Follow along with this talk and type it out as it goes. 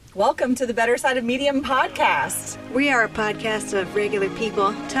Welcome to the Better Side of Medium podcast. We are a podcast of regular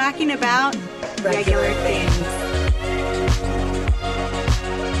people talking about regular things.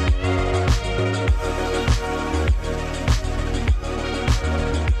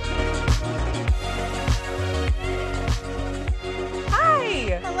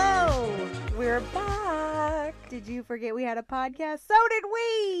 Hi! Hello! We're back. Did you forget we had a podcast? So did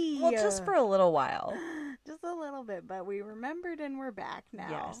we! Well, just for a little while. Just a little bit, but we remembered and we're back now.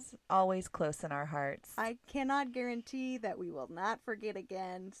 Yes, always close in our hearts. I cannot guarantee that we will not forget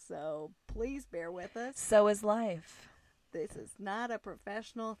again, so please bear with us. So is life. This is not a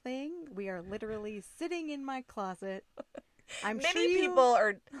professional thing. We are literally sitting in my closet. Many people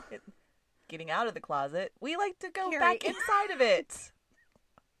are getting out of the closet. We like to go back inside of it.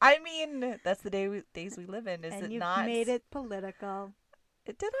 I mean, that's the days we live in, is and it you've not? Made it political.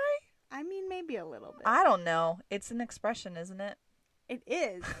 Did I? I mean, maybe a little bit. I don't know. It's an expression, isn't it? It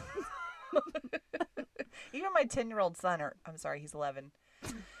is. Even my 10-year-old son, he's 11,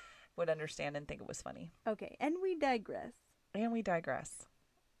 would understand and think it was funny. Okay, and we digress.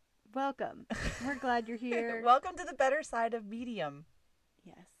 Welcome. We're glad you're here. Welcome to the Better Side of Medium.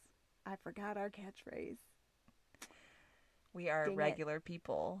 Yes. I forgot our catchphrase. We are regular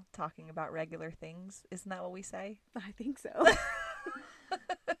people talking about regular things. Isn't that what we say? I think so.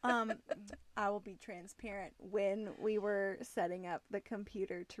 I will be transparent. When we were setting up the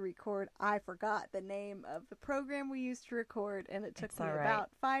computer to record, I forgot the name of the program we used to record, and it took me about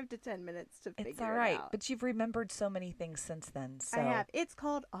 5 to 10 minutes to figure it out. It's all right, but you've remembered so many things since then. So. I have. It's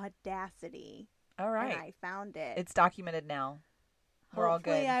called Audacity. All right. And I found it. It's documented now. We're all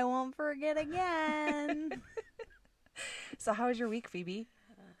good. Hopefully I won't forget again. So how was your week, Phoebe?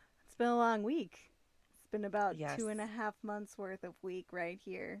 It's been a long week. It's been about 2.5 months worth of week right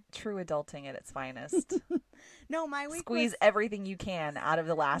here. True adulting at its finest. No, my week Squeeze everything you can out of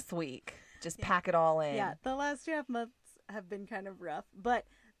the last week. Just pack it all in. Yeah, the last 2.5 months have been kind of rough, but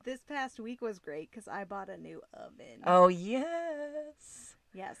this past week was great because I bought a new oven. Oh, yes.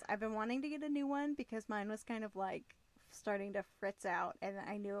 Yes, I've been wanting to get a new one because mine was kind of like starting to fritz out, and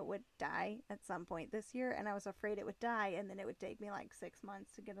I knew it would die at some point this year, and I was afraid it would die, and then it would take me like 6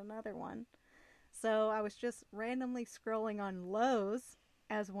 months to get another one. So I was just randomly scrolling on Lowe's,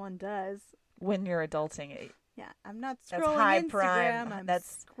 as one does. When you're adulting. Yeah, I'm not scrolling Instagram. Prime. I'm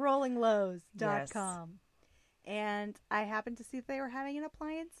scrolling Lowe's.com. Yes. And I happened to see that they were having an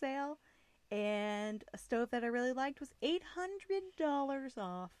appliance sale, and a stove that I really liked was $800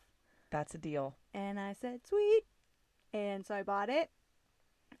 off. That's a deal. And I said, sweet. And so I bought it,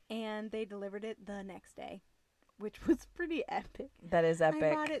 and they delivered it the next day, which was pretty epic. That is epic.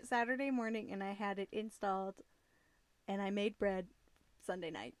 I bought it Saturday morning, and I had it installed, and I made bread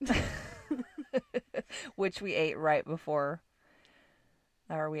Sunday night. Which we ate right before,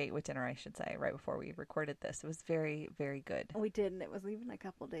 or we ate with dinner, I should say, right before we recorded this. It was very, very good. We did, and it was even a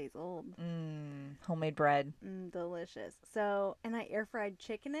couple days old. Homemade bread. Delicious. So, and I air fried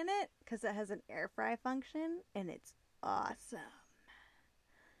chicken in it, because it has an air fry function, and it's awesome.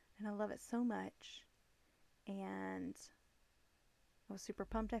 And I love it so much. And I was super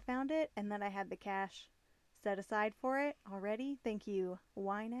pumped I found it, and then I had the cash set aside for it already. Thank you,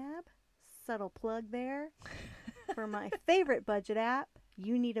 YNAB. Subtle plug there for my favorite budget app.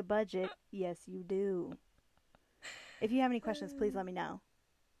 You need a budget. Yes, you do. If you have any questions, please let me know.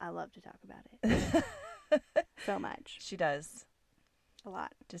 I love to talk about it. So much. She does. A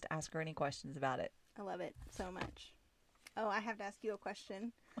lot. Just ask her any questions about it. I love it so much. Oh, I have to ask you a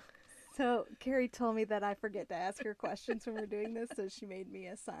question. So, Carrie told me that I forget to ask her questions when we're doing this, so she made me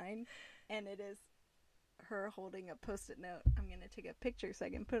a sign, and it is her holding a Post-it note. I'm going to take a picture so I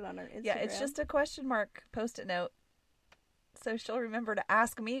can put it on her Instagram. Yeah, it's just a question mark Post-it note, so she'll remember to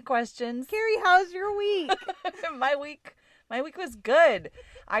ask me questions. Carrie, how's your week? My week was good.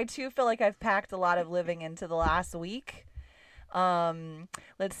 I, too, feel like I've packed a lot of living into the last week.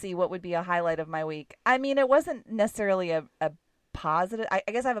 Let's see, what would be a highlight of my week? I mean, it wasn't necessarily a positive. I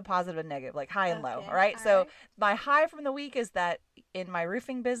guess I have a positive and negative, like high and low. All right. So my high from the week is that in my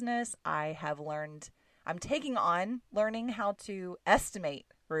roofing business, I'm taking on learning how to estimate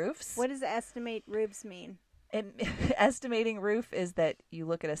roofs. What does estimate roofs mean? Estimating roof is that you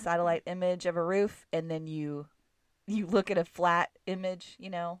look at a satellite image of a roof, and then you look at a flat image,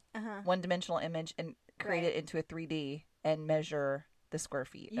 one-dimensional image, and create it into a 3D and measure the square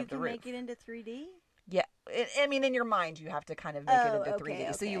feet of the roof. You can make it into 3D? Yeah. I mean, in your mind, you have to kind of make it into 3D.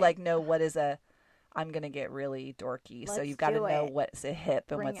 Okay. So you know what is I'm going to get really dorky. So you've got to know what's a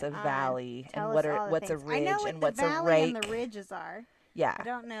hip and what's a valley and what's a ridge and what's a rake. I know what the valley and the ridges are. Yeah. I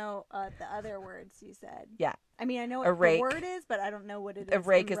don't know the other words you said. Yeah. I mean, I know A what rake. the word is, but I don't know what it is. A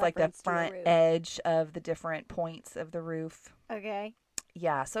rake in is like the reference to a front roof. edge of the different points of the roof. Okay.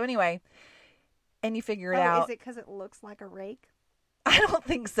 Yeah. So anyway, and you figure it Oh, out. is it because it looks like a rake? I don't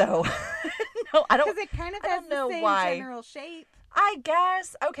think so. No, I don't. Because it kind of I has don't the know same why. general shape. I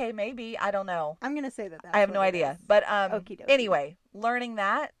guess. Okay, maybe. I don't know. I'm gonna say that. That's I have what no it idea. is. But Okie dokie. anyway, learning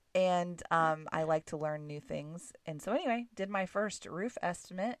that, and I like to learn new things. And so anyway, did my first roof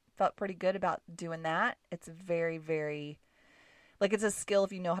estimate. Felt pretty good about doing that. It's very, very, like, it's a skill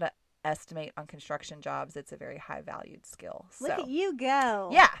if you know how to estimate on construction jobs. It's a very high valued skill. Look So at you go.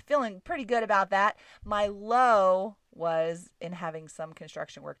 yeah, feeling pretty good about that. My low was in having some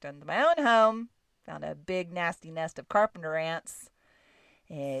construction work done to my own home. Found a big nasty nest of carpenter ants.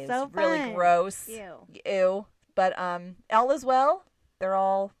 It So was really fun. gross. Ew. Ew. But all is well. They're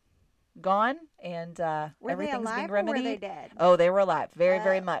all gone, and Were they everything's alive being or were remedied. they dead? Oh, they were alive. Very,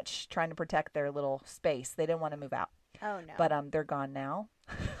 very Oh. much. Trying to protect their little space. They didn't want to move out. Oh no. But they're gone now.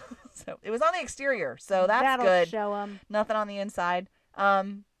 So it was on the exterior. So that's That'll good. show them. Nothing on the inside.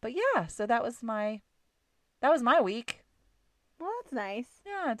 But yeah, so that was my week. Well, that's nice.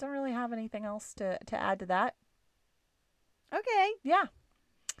 Yeah, I don't really have anything else to add to that. Okay. Yeah.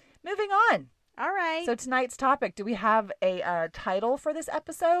 Moving on. All right. So tonight's topic, do we have a title for this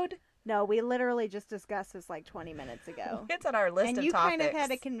episode? No, we literally just discussed this like 20 minutes ago. It's on our list And of you topics. kind of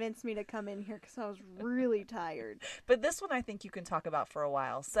had to convince me to come in here because I was really tired. But this one I think you can talk about for a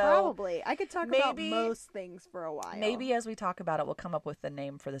while. So Probably. I could talk about maybe- most things for a while. maybe as we talk about it, we'll come up with the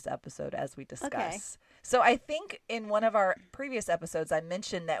name for this episode as we discuss. Okay. So I think in one of our previous episodes, I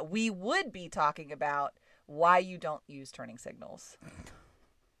mentioned that we would be talking about why you don't use turning signals.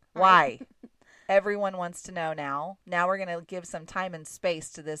 Why? Everyone wants to know now. Now we're going to give some time and space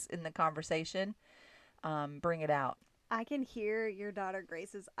to this in the conversation. Bring it out. I can hear your daughter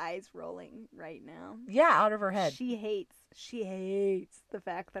Grace's eyes rolling right now. Yeah, out of her head. She hates the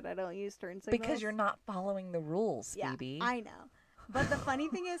fact that I don't use turn signals. Because you're not following the rules, Yeah, Phoebe. I know. But the funny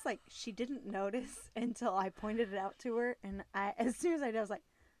thing is, like, she didn't notice until I pointed it out to her. And as soon as I did, I was like,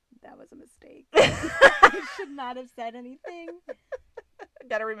 that was a mistake. I should not have said anything.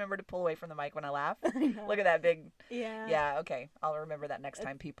 Gotta remember to pull away from the mic when I laugh. I know. Look at that big. Yeah. Yeah, okay. I'll remember that next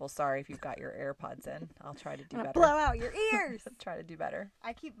time, people. Sorry if you've got your AirPods in. I'll try to do I'm better. gonna blow out your ears. Try to do better.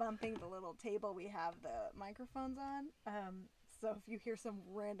 I keep bumping the little table we have the microphones on. So if you hear some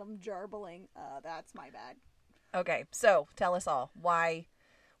random jarbling, that's my bad. Okay, so tell us all why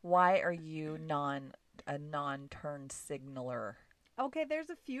are you a non-turn signaler? Okay, there's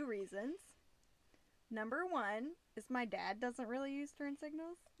a few reasons. Number one is my dad doesn't really use turn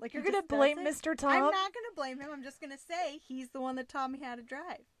signals. Like, You're he gonna just blame doesn't. Mr. Tom? I'm not gonna blame him. I'm just gonna say he's the one that taught me how to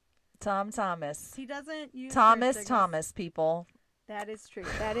drive. Thomas. He doesn't use turn signals. Thomas, people. That is true.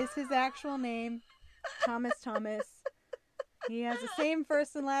 That is his actual name. Thomas. He has the same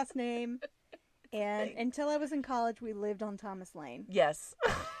first and last name. And until I was in college, we lived on Thomas Lane. Yes.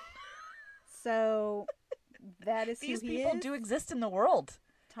 So that is These who he people is. do exist in the world.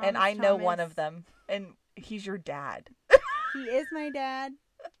 Thomas, and I know one Thomas. of them. And he's your dad. He is my dad.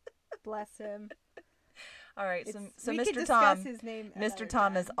 Bless him. All right. So we could Mr. discuss Tom. his name Mr. another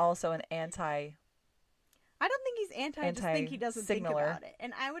Tom time. is also an anti. I don't think he's anti. I just think he doesn't think Anti-signaler. about it.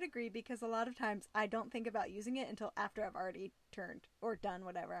 And I would agree because a lot of times I don't think about using it until after I've already turned or done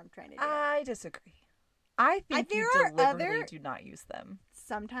whatever I'm trying to do. I disagree. I think you there are deliberately other- do not use them.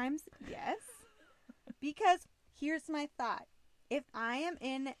 Sometimes, yes. Because here's my thought. If I am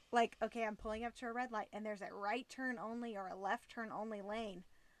in, like, okay, I'm pulling up to a red light and there's a right turn only or a left turn only lane,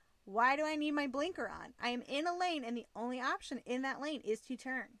 why do I need my blinker on? I am in a lane and the only option in that lane is to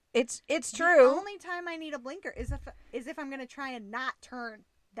turn. It's The true. only time I need a blinker is if I'm going to try and not turn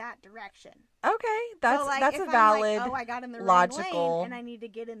that direction. Okay, that's So, like, that's if a I'm valid. like, oh, I got in the wrong logical- lane and I need to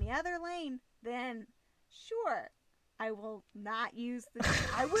get in the other lane, then sure, I will not use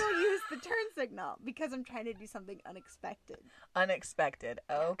I will use the turn signal because I'm trying to do something unexpected. Unexpected.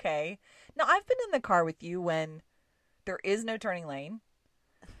 Okay. Now, I've been in the car with you when there is no turning lane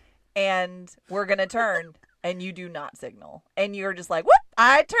and we're going to turn and you do not signal. And you're just like, whoop,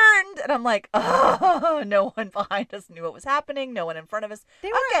 I turned. And I'm like, oh, no one behind us knew what was happening. No one in front of us. They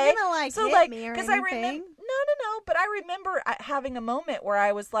weren't Okay, gonna like so hit like, me or because anything. I remember, no, but I remember having a moment where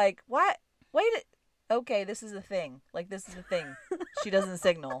I was like, what? Wait, okay, this is the thing. Like, this is the thing. She doesn't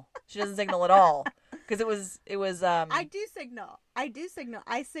signal. She doesn't signal at all. Because it was. I do signal.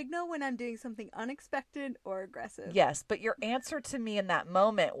 I signal when I'm doing something unexpected or aggressive. Yes, but your answer to me in that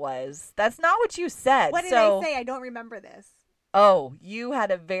moment was, that's not what you said. What did So, I say? I don't remember this. oh, you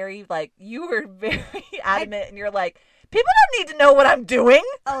had a very, like, you were very adamant and you're like, People don't need to know what I'm doing.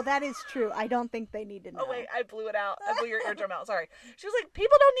 Oh, that is true. I don't think they need to know. Oh, wait, I blew it out. I blew your eardrum out. Sorry. She was like,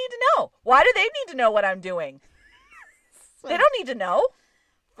 people don't need to know. Why do they need to know what I'm doing? So, They don't need to know.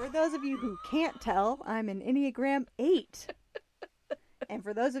 for those of you who can't tell, I'm an Enneagram 8. And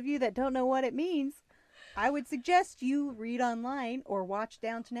for those of you that don't know what it means, I would suggest you read online or watch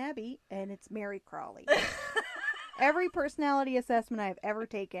Downton Abbey, and it's Mary Crawley. Every personality assessment I've ever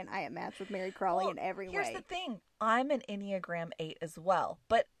taken, I am matched with Mary Crawley in every way. Here's the thing. I'm an Enneagram 8 as well,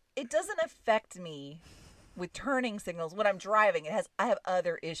 but it doesn't affect me with turning signals when I'm driving. I have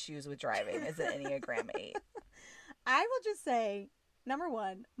other issues with driving as an Enneagram 8. I will just say, number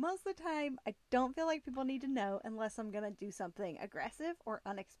one, most of the time, I don't feel like people need to know unless I'm going to do something aggressive or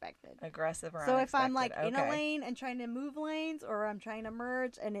unexpected. Aggressive or So unexpected. if I'm like in a Okay. lane and trying to move lanes, or I'm trying to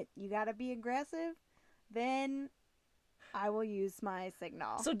merge and you got to be aggressive, then I will use my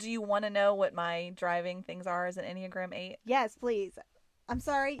signal. So do you want to know what my driving things are as an Enneagram 8? Yes, please. I'm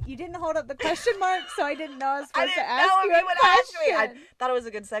sorry, you didn't hold up the question mark, so I didn't know I was I supposed didn't to ask know you if a you would ask me. I question. thought it was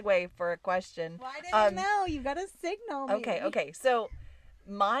a good segue for a question. Well, I didn't know. You got to signal me. Okay. So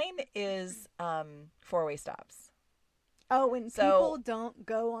mine is four-way stops. Oh, when So, people don't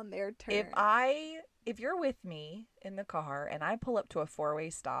go on their turn. If you're with me in the car and I pull up to a four-way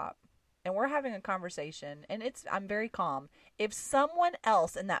stop and we're having a conversation and I'm very calm. If someone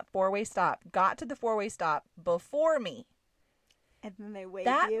else in that four-way stop got to the four-way stop before me, and then they wave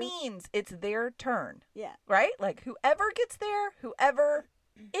that you. means it's their turn. Yeah. Right? Like whoever gets there,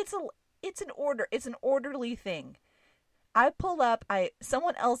 it's an order. It's an orderly thing. I pull up,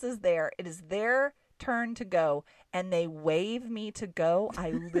 someone else is there. It is their turn to go and they wave me to go. I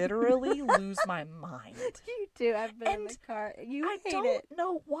literally lose my mind. You do. I've been in And the car. You I hate don't it.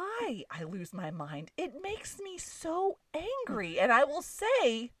 know why I lose my mind. It makes me so angry. And I will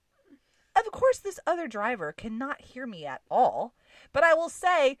say, of course, this other driver cannot hear me at all. But I will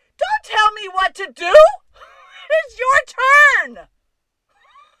say, don't tell me what to do. It's your turn.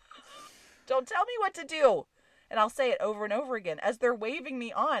 Don't tell me what to do. And I'll say it over and over again. As they're waving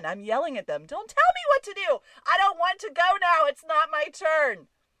me on, I'm yelling at them. Don't tell me what to do. I don't want to go now. It's not my turn.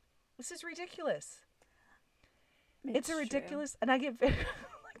 This is ridiculous. It's a true. ridiculous. And I get very,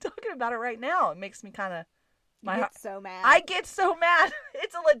 like talking about it right now. It makes me kind of. You get so mad. I get so mad.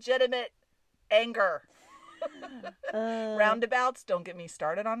 It's a legitimate anger. Roundabouts. Don't get me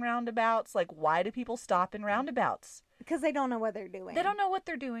started on roundabouts. Like, why do people stop in roundabouts? Because they don't know what they're doing. They don't know what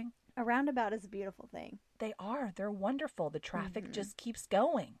they're doing. A roundabout is a beautiful thing. They are. They're wonderful. The traffic just keeps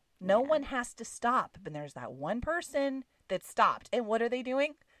going. No one has to stop. But there's that one person that stopped. And what are they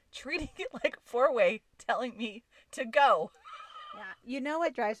doing? Treating it like a four-way, telling me to go. Yeah. You know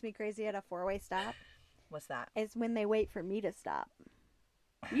what drives me crazy at a four-way stop? What's that? Is when they wait for me to stop.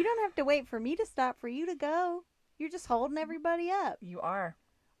 You don't have to wait for me to stop for you to go. You're just holding everybody up. You are.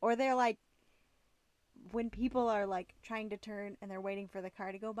 Or they're like, when people are like trying to turn and they're waiting for the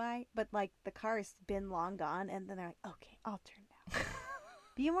car to go by, but like the car's been long gone, and then they're like, okay, I'll turn now.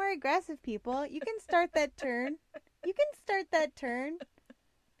 Be more aggressive, people. You can start that turn. You can start that turn.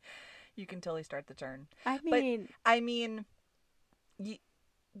 You can totally start the turn. I mean,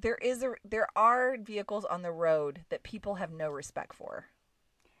 there are vehicles on the road that people have no respect for.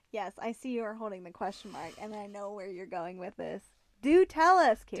 yes, I see you are holding the question mark, and I know where you're going with this. Do tell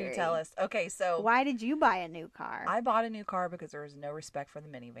us, Carrie. Do tell us. Okay, so Why did you buy a new car? I bought a new car because there was no respect for the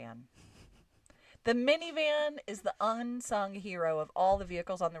minivan. The minivan is the unsung hero of all the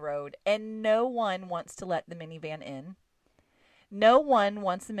vehicles on the road, and no one wants to let the minivan in. No one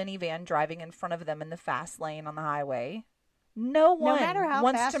wants the minivan driving in front of them in the fast lane on the highway. No one matter how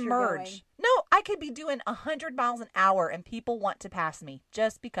wants fast to you're merge. going. No, I could be doing 100 miles an hour and people want to pass me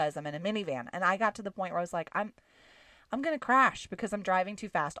just because I'm in a minivan. And I got to the point where I was like, I'm going to crash because I'm driving too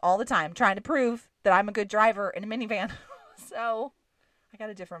fast all the time, trying to prove that I'm a good driver in a minivan. So I got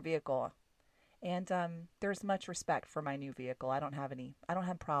a different vehicle. And there's much respect for my new vehicle. I don't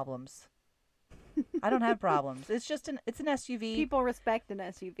have problems. I don't have problems. It's an SUV. People respect an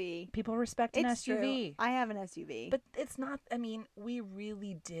SUV. People respect an It's SUV. true. I have an SUV. But it's not, we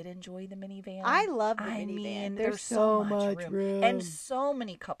really did enjoy the minivan. I love the I minivan. mean, There's there's so much room. And so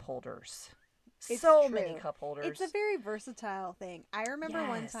many cup holders. It's so true. many cup holders. It's a very versatile thing. I remember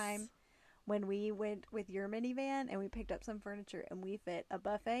one Yes. time when we went with your minivan and we picked up some furniture and we fit a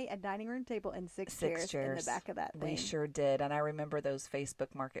buffet, a dining room table, and six chairs in the back of that thing. We sure did. And I remember those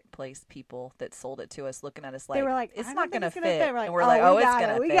Facebook Marketplace people that sold it to us looking at us like, they were like, it's "I not don't going to think it's gonna fit. We're like, and we're like, oh, it's got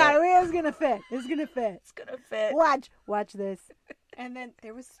going it. to We fit. got it. It's going to fit. It's going to fit. It's going to fit. Watch this. And then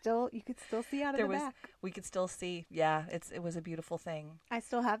you could still see out of the back. We could still see. Yeah, it was a beautiful thing. I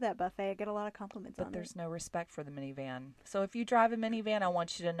still have that buffet. I get a lot of compliments on it. But there's no respect for the minivan. So if you drive a minivan, I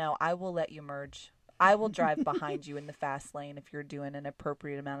want you to know I will let you merge. I will drive behind you in the fast lane if you're doing an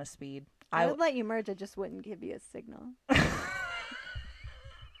appropriate amount of speed. I would let you merge. I just wouldn't give you a signal. I'd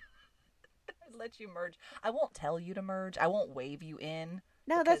let you merge. I won't tell you to merge. I won't wave you in.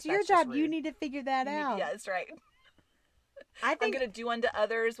 No, that's your job. You need to figure that out. Yeah, that's right. I'm going to do unto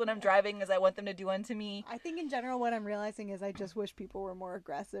others when I'm driving as I want them to do unto me. I think in general what I'm realizing is I just wish people were more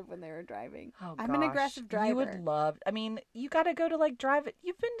aggressive when they were driving. Oh, I'm an aggressive driver. You would love... I mean, you got to go to, like, drive it.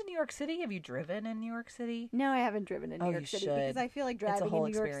 You've been to New York City? Have you driven in New York City? No, I haven't driven in New York City because I feel like driving in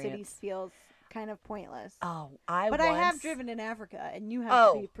New York City feels kind of pointless. Oh, I have driven in Africa, and you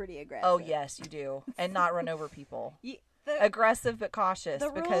have to be pretty aggressive. Oh, yes, you do. And not run over people. Aggressive but cautious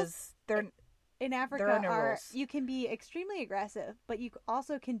because they're... In Africa, you can be extremely aggressive, but you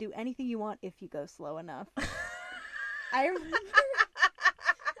also can do anything you want if you go slow enough. I remember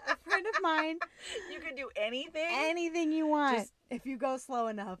a friend of mine. You can do anything? Anything you want if you go slow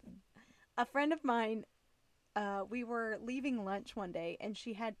enough. A friend of mine, we were leaving lunch one day, and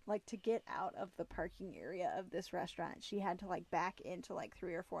she had, like, to get out of the parking area of this restaurant, she had to, like, back into, like,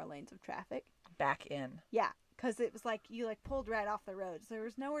 3 or 4 lanes of traffic. Back in? Yeah. Because it was like you pulled right off the road, so there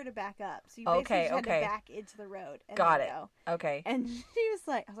was nowhere to back up. So you basically just had to back into the road. And Got it. Go. Okay. And she was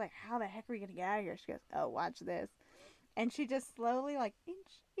like, I was like, how the heck are we gonna get out of here? She goes, oh, watch this. And she just slowly, like,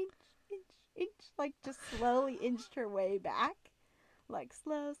 inch, like just slowly inched her way back, like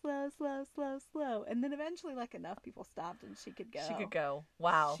slow. And then eventually, like, enough people stopped and she could go. She could go.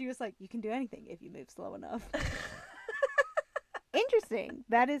 Wow. She was like, you can do anything if you move slow enough. Interesting.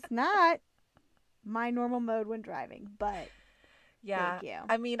 That is not my normal mode when driving, but yeah, thank you.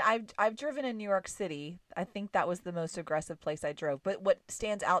 I mean, I've driven in New York City. I think that was the most aggressive place I drove. But what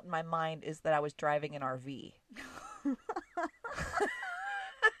stands out in my mind is that I was driving an RV. Oh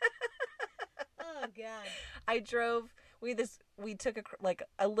God! I drove. We took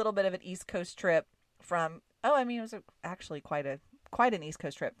a little bit of an East Coast trip from. Oh, I mean, it was actually quite an East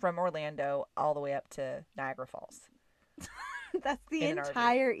Coast trip from Orlando all the way up to Niagara Falls. That's the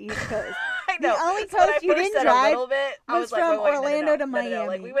entire East Coast. I know. The only coast you didn't drive was from Orlando to Miami.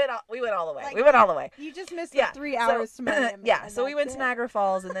 Like, we went all the way. We went all the way. You just missed the 3 hours to Miami. Yeah. So we went to Niagara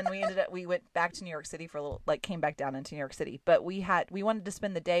Falls, and then we went back to New York City for a little, like, came back down into New York City. But we wanted to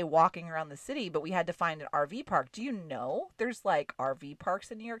spend the day walking around the city, but we had to find an RV park. Do you know there's, like, RV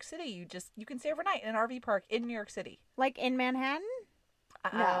parks in New York City? You can stay overnight in an RV park in New York City. Like in Manhattan?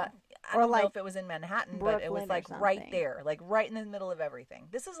 No. I don't know if it was in Manhattan, but it was like right there, like right in the middle of everything.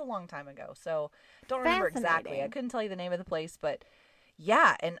 This is a long time ago, so don't remember exactly. I couldn't tell you the name of the place, but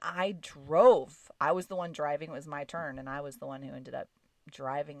yeah, and I drove. I was the one driving. It was my turn, and I was the one who ended up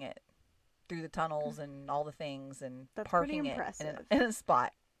driving it through the tunnels and all the things and parking it in a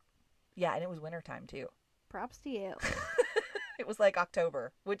spot. Yeah, and it was wintertime too. Props to you. It was like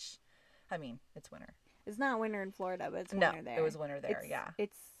October, which, I mean, it's winter. It's not winter in Florida, but it's winter there. No, it was winter there, yeah.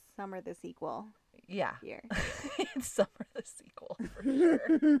 It's summer the sequel. Yeah. Here. It's summer the sequel, for sure.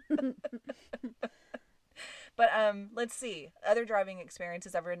 But let's see. Other driving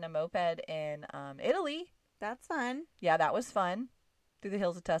experiences. I've ridden a moped in Italy. That's fun. Yeah, that was fun. Through the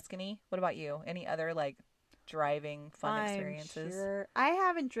hills of Tuscany. What about you? Any other, like, driving fun experiences? Sure. I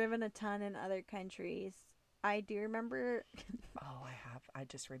haven't driven a ton in other countries. I do remember. Oh, I have. I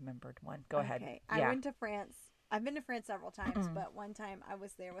just remembered one. Go ahead. Yeah. I went to France. I've been to France several times, but one time I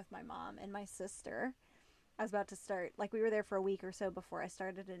was there with my mom and my sister. I was about to start, like, we were there for a week or so before I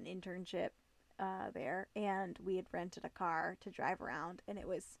started an internship there, and we had rented a car to drive around, and it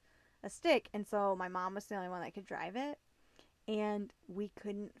was a stick, and so my mom was the only one that could drive it, and we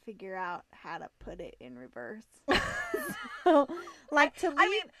couldn't figure out how to put it in reverse. So, like, to leave... I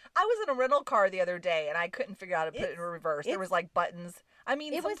mean, I was in a rental car the other day, and I couldn't figure out how to put it in reverse. There was, like, buttons. I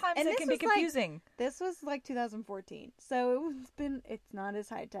mean, sometimes it can be confusing. Like, this was, like, 2014, so it's not as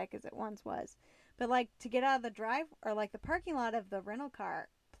high-tech as it once was. But, like, to get out of the drive, or, like, the parking lot of the rental car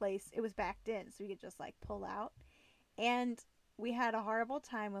place, it was backed in, so we could just, like, pull out. And we had a horrible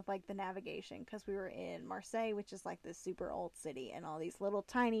time with, like, the navigation, because we were in Marseille, which is, like, this super old city, and all these little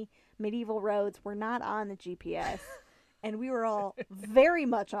tiny medieval roads were not on the GPS. And we were all very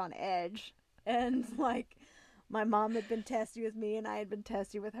much on edge. And, like, my mom had been testy with me, and I had been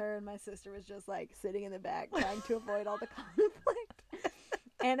testy with her, and my sister was just, like, sitting in the back trying to avoid all the conflict.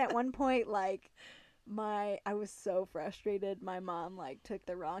 And at one point, like, I was so frustrated, my mom, like, took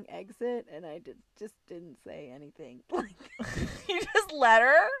the wrong exit, and I just didn't say anything. Like, you just let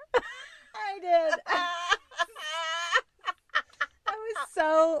her? I did. I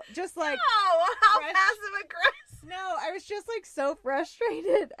so just like, oh, how fresh- passive aggressive. no, I was just like so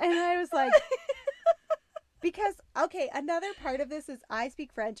frustrated. And I was like, because, okay, another part of this is I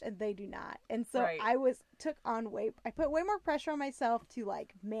speak French and they do not. And so Right. I put way more pressure on myself to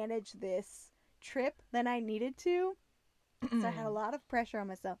like manage this trip than I needed to. So I had a lot of pressure on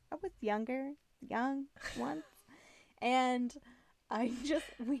myself. I was young once. And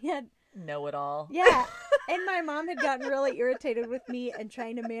we had, Know it all. yeah. And my mom had gotten really irritated with me and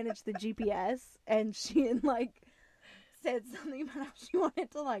trying to manage the GPS. And she had like said something about how she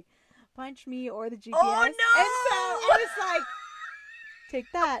wanted to like punch me or the GPS. Oh, no! And so I was like,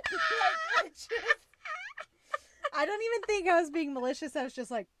 take that. Like, I don't even think I was being malicious. I was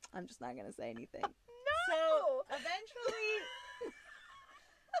just like, I'm just not going to say anything. No! So eventually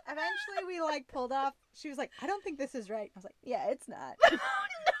we like pulled off. She was like, I don't think this is right. I was like, yeah, it's not.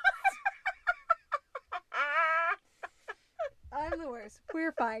 I'm the worst.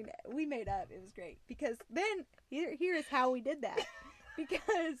 We're fine. We made up. It was great. Because then, here is how we did that.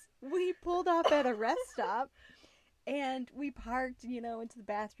 Because we pulled off at a rest stop. And we parked, into the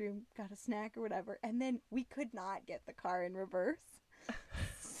bathroom, got a snack or whatever. And then we could not get the car in reverse.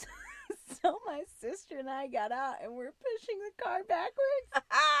 So my sister and I got out and we're pushing the car backwards.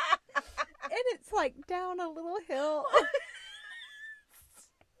 And it's like down a little hill.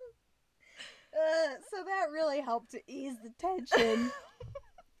 So that really helped to ease the tension.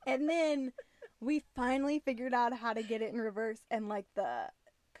 And then we finally figured out how to get it in reverse. And like the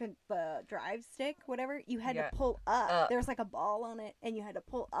drive stick, whatever, you had to pull up. There was like a ball on it and you had to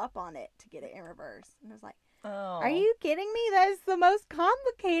pull up on it to get it in reverse. And I was like, Oh. Are you kidding me? That is the most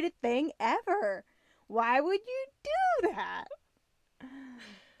complicated thing ever. Why would you do that?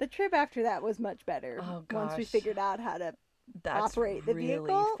 The trip after that was much better. Oh, gosh. Once we figured out how to operate the really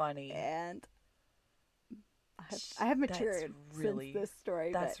vehicle. Funny. And I have matured since this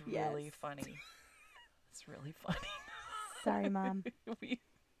story. That's but yes. really funny. It's really funny. Sorry, Mom.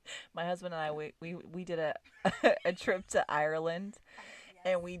 My husband and I, we did a trip to Ireland.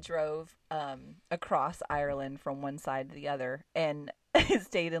 And we drove across Ireland from one side to the other and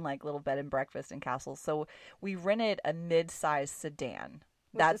stayed in like little bed and breakfast and castles. So we rented a mid-sized sedan.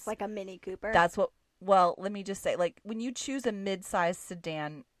 That's like a Mini Cooper. That's what, well, let me just say, like when you choose a mid-sized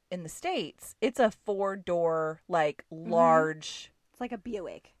sedan in the States, it's a 4-door, like large. It's like a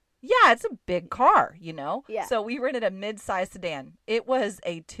Buick. Yeah, it's a big car, Yeah. So we rented a mid-sized sedan. It was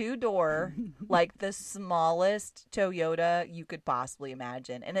a 2-door, like the smallest Toyota you could possibly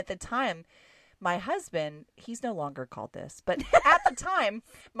imagine. And at the time, my husband, he's no longer called this, but at the time,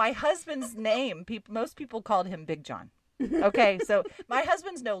 my husband's name, most people called him Big John. Okay, so my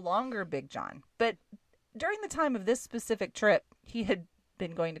husband's no longer Big John. But during the time of this specific trip, he had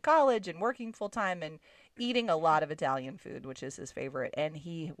been going to college and working full-time and eating a lot of Italian food, which is his favorite. And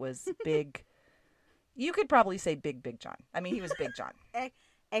he was big. You could probably say Big John. I mean, he was Big John.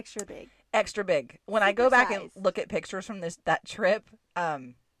 Extra big. Extra big. When I go back and look at pictures from that trip,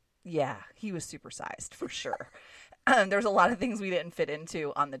 yeah, he was supersized for sure. There's a lot of things we didn't fit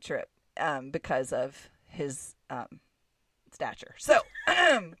into on the trip because of his stature. So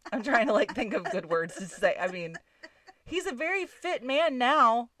I'm trying to think of good words to say. I mean, he's a very fit man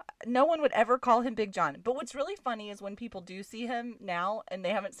now. No one would ever call him Big John. But what's really funny is when people do see him now and they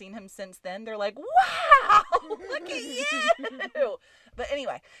haven't seen him since then, they're like, wow, look at you. But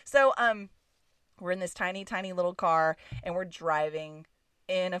anyway, so we're in this tiny, tiny little car and we're driving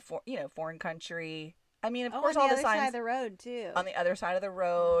in a foreign country. I mean, of course, all the signs. On the other side of the road, too. On the other side of the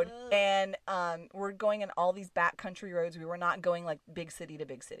road. And we're going in all these backcountry roads. We were not going big city to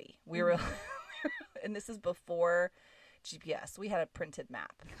big city. We were, and this is before GPS. We had a printed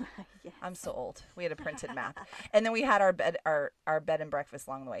map. Yes. I'm so old. We had a printed map. And then we had our bed and breakfast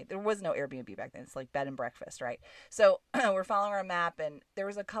along the way. There was no Airbnb back then. It's like bed and breakfast, right? So we're following our map, and there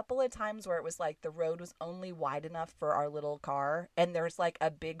was a couple of times where it was like the road was only wide enough for our little car, and there's like a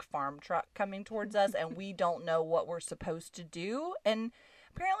big farm truck coming towards us, and we don't know what we're supposed to do. And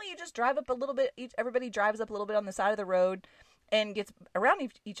apparently you just drive up a little bit. Everybody drives up a little bit on the side of the road and gets around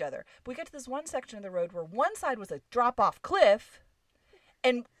each other. But we get to this one section of the road where one side was a drop-off cliff,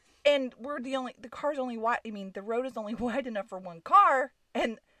 and we're the car's only wide. I mean, the road is only wide enough for one car,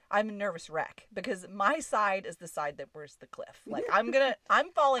 and I'm a nervous wreck because my side is the side that where's the cliff. Like I'm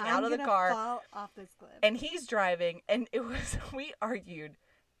falling out of the car, fall off this cliff, and he's driving, and we argued.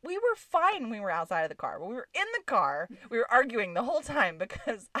 We were fine when we were outside of the car. When we were in the car, we were arguing the whole time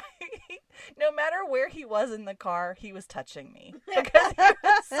because no matter where he was in the car, he was touching me because he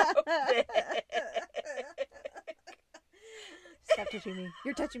was so big. Stop touching me.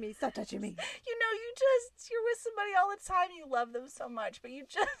 You're touching me. Stop touching me. You you're with somebody all the time. You love them so much, but you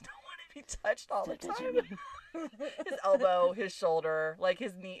just don't want to be touched all the time. His elbow, his shoulder, like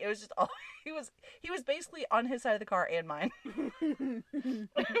his knee. It was just all he was basically on his side of the car and mine. There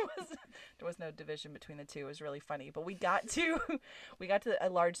was no division between the two. It was really funny. But we got to a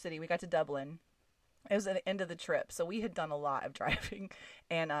large city. We got to Dublin. It was at the end of the trip, so we had done a lot of driving,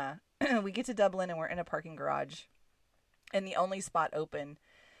 and we get to Dublin and we're in a parking garage, and the only spot open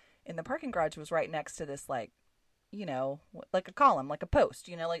in the parking garage was right next to this, like, you know, like a column, like a post,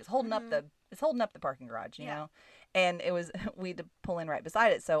 you know, like it's holding up the parking garage, you know, and we had to pull in right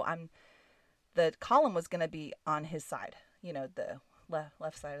beside it. So the column was going to be on his side, you know, the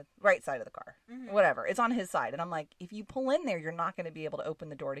right side of the car, whatever. It's on his side. And I'm like, if you pull in there, you're not going to be able to open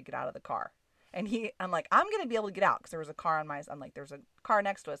the door to get out of the car. And I'm like, I'm going to be able to get out because there was a car I'm like, there's a car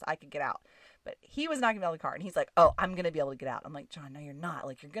next to us. I could get out. But he was not going to be able to get out of the car. And he's like, oh, I'm going to be able to get out. I'm like, John, no, you're not.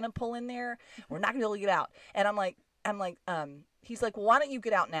 Like, you're going to pull in there. We're not going to be able to get out. And I'm like, he's like, well, why don't you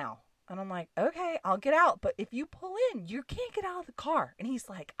get out now? And I'm like, okay, I'll get out. But if you pull in, you can't get out of the car. And he's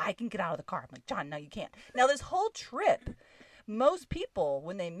like, I can get out of the car. I'm like, John, no, you can't. Now, this whole trip, most people,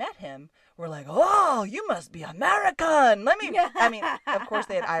 when they met him, were like, oh, you must be American. I mean, of course,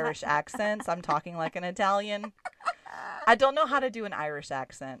 they had Irish accents. I'm talking like an Italian. I don't know how to do an Irish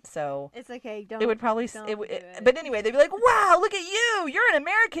accent, so it's okay. It would probably. But anyway, they'd be like, "Wow, look at you! You're an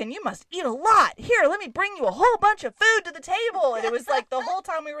American. You must eat a lot. Here, let me bring you a whole bunch of food to the table." And it was like the whole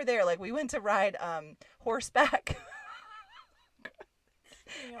time we were there, like we went to ride horseback,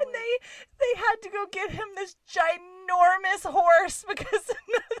 and they had to go get him this ginormous horse because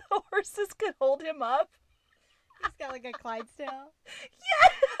none of the horses could hold him up. He's got like a Clydesdale.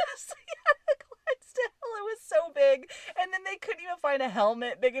 Yes. It was so big, and then they couldn't even find a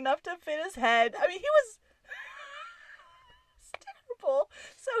helmet big enough to fit his head. I mean, he was terrible.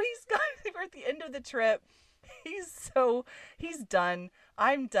 So we're at the end of the trip. He's done.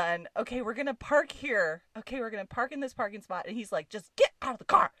 I'm done. Okay, we're gonna park here. Okay, we're gonna park in this parking spot, and he's like, just get out of the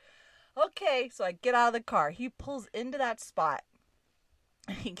car. Okay, so I get out of the car. He pulls into that spot.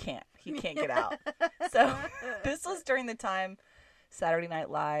 He can't get out. So this was during the time Saturday Night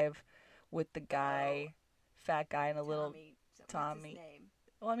Live with the guy, fat guy, and a little Tommy.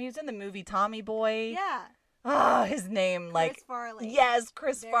 Well, I mean, he was in the movie Tommy Boy. Yeah. Oh, his name, like Chris Farley. Yes,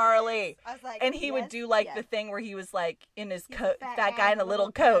 Chris Farley. I was like, and he would do like the thing where he was like in his coat, fat guy in a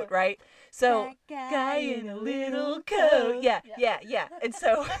little coat, right? So guy in a little coat. Yeah. And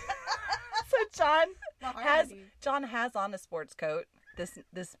so John has on a sports coat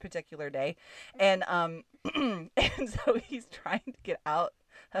this particular day, and and so he's trying to get out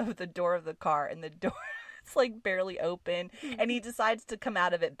of the door of the car, and the door it's like barely open, and he decides to come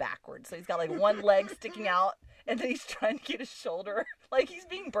out of it backwards. So he's got like one leg sticking out, and then he's trying to get his shoulder, like he's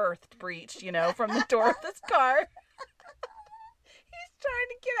being breached, you know, from the door of this car. He's trying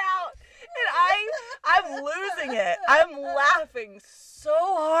to get out, and I'm losing it. I'm laughing so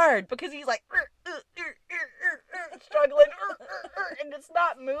hard because he's like struggling, and it's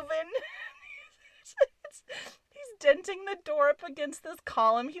not moving. He's denting the door up against this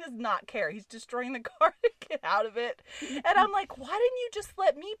column. He does not care. He's destroying the car to get out of it. And I'm like, why didn't you just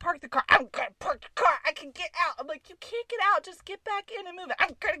let me park the car? I'm going to park the car. I can get out. I'm like, you can't get out. Just get back in and move it.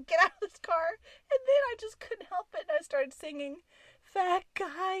 I'm going to get out of this car. And then I just couldn't help it. And I started singing, fat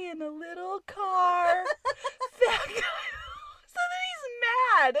guy in a little car. Fat guy. So then he's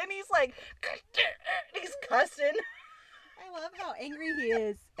mad. And he's like, he's cussing. I love how angry he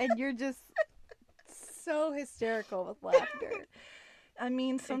is. And you're just so hysterical with laughter. I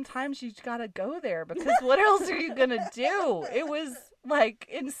mean, sometimes you gotta go there because what else are you gonna do? It was like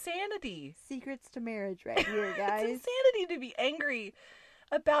insanity. Secrets to marriage right here, guys. It's insanity to be angry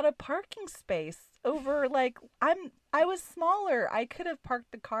about a parking space over, like, I was smaller. I could have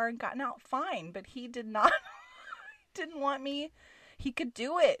parked the car and gotten out fine, but he did not. Didn't want me. He could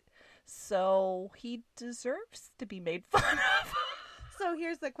do it. So he deserves to be made fun of. So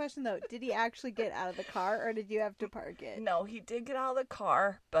here's the question, though. Did he actually get out of the car, or did you have to park it? No, he did get out of the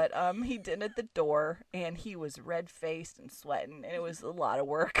car, but he didn't at the door, and he was red-faced and sweating, and it was a lot of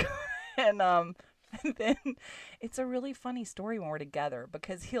work. and then it's a really funny story when we're together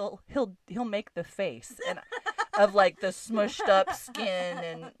because he'll make the face and of like the smushed up skin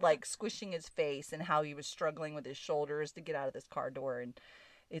and like squishing his face and how he was struggling with his shoulders to get out of this car door, and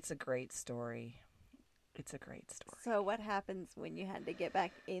it's a great story. It's a great story. So what happens when you had to get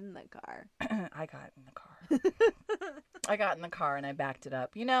back in the car? I got in the car. I got in the car and I backed it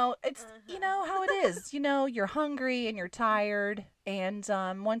up. You know, it's you know how it is. You know, you're hungry and you're tired, and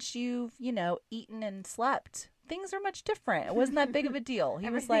once you've, you know, eaten and slept, things are much different. It wasn't that big of a deal. He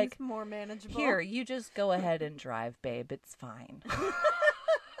was like, more manageable. here, you just go ahead and drive, babe. It's fine.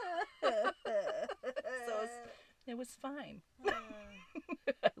 So it was fine.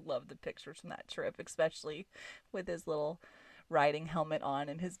 I love the pictures from that trip, especially with his little riding helmet on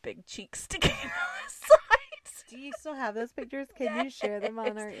and his big cheeks sticking out his sides. Do you still have those pictures? Can you share them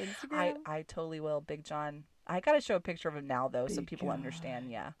on our Instagram? I totally will. Big John. I got to show a picture of him now, though, so Big people John.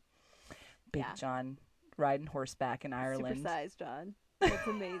 understand. Yeah. Big John riding horseback in Ireland. Supersized John. That's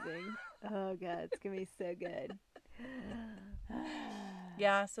amazing. Oh, God. It's going to be so good.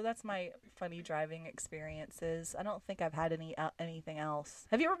 Yeah, so that's my funny driving experiences. I don't think I've had anything else.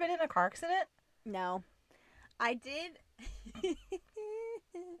 Have you ever been in a car accident? No. I did.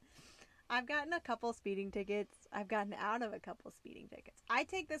 I've gotten a couple speeding tickets. I've gotten out of a couple speeding tickets. I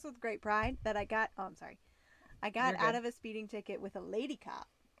take this with great pride that I got. Oh, I'm sorry. I got out of a speeding ticket with a lady cop.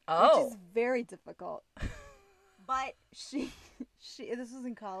 Oh. Which is very difficult. But she, this was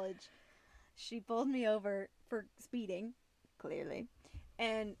in college. She pulled me over for speeding, clearly.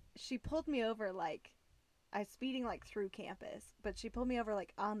 And she pulled me over like, I was speeding like through campus. But she pulled me over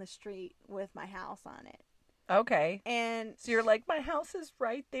like on the street with my house on it. Okay. And so you're like, my house is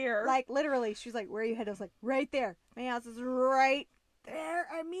right there. Like, literally, she's like, where are you headed? I was like, right there. My house is right there.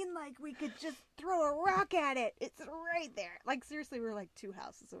 I mean, like, we could just throw a rock at it. It's right there. Like, seriously, we're like 2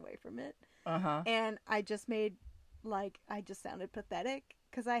 houses away from it. Uh-huh. And I just made, like, I just sounded pathetic.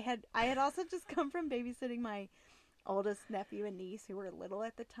 Because I had also just come from babysitting my oldest nephew and niece who were little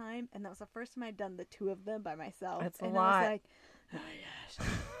at the time. And that was the first time I'd done the 2 of them by myself. That's a and lot. I was like, oh my gosh.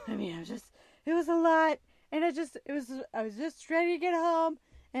 I mean, it was a lot. And I was just ready to get home.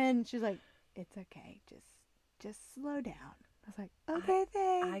 And she's like, it's okay. Just slow down. I was like, okay,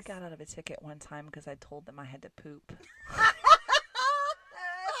 thanks. I got out of a ticket one time because I told them I had to poop. Oh,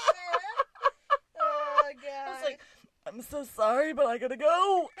 God. I was like, I'm so sorry, but I gotta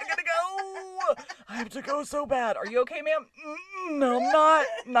go. I have to go so bad. Are you okay, ma'am? No, I'm not.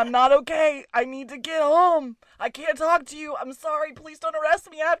 I'm not okay. I need to get home. I can't talk to you. I'm sorry. Please don't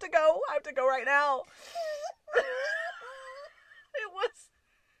arrest me. I have to go. Right now. It was.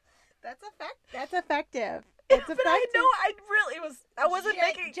 That's effective. It's effective. But I wasn't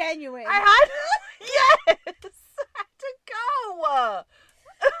making. Genuine. I had. Yes. I had to go.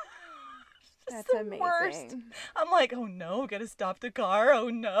 That's the amazing. Worst. I'm like, oh no, gotta stop the car. Oh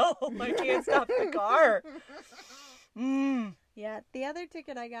no, I can't stop the car. Yeah, the other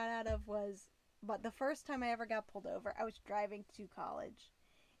ticket I got out of was, but the first time I ever got pulled over, I was driving to college,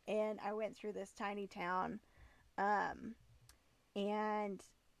 and I went through this tiny town, and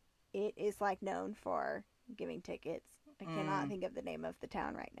it is like known for giving tickets. I cannot think of the name of the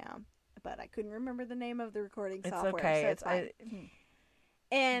town right now, but I couldn't remember the name of the recording software. Okay. So it's fine.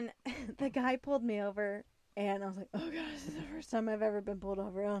 And the guy pulled me over, and I was like, oh, gosh, this is the first time I've ever been pulled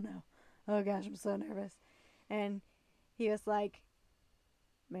over. Oh, no. Oh, gosh, I'm so nervous. And he was like,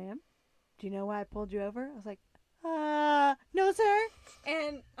 ma'am, do you know why I pulled you over? I was like, no, sir.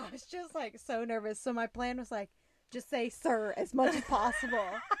 And I was just, like, so nervous. So my plan was, like, just say sir as much as possible.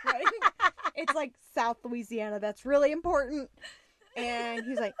 Right? It's, like, South Louisiana. That's really important. And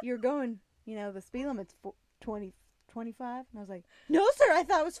he's like, you're going, the speed limit's 25. And I was like, no, sir, I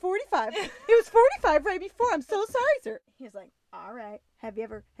thought it was 45. It was 45 right before. I'm so sorry, sir. He was like, all right. Have you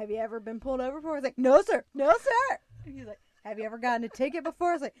ever been pulled over before? I was like, no, sir. No, sir. And he's like, have you ever gotten a ticket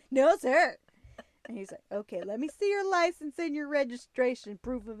before? I was like, no, sir. And he's like, okay, let me see your license and your registration,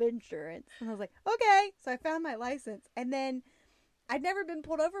 proof of insurance. And I was like, okay. So I found my license. And then I'd never been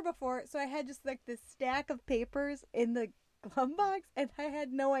pulled over before, so I had just like this stack of papers in the glove box, and I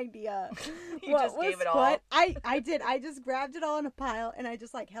had no idea what just gave it all. I did. I just grabbed it all in a pile, and I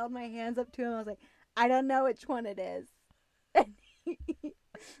just like held my hands up to him. I was like, I don't know which one it is. And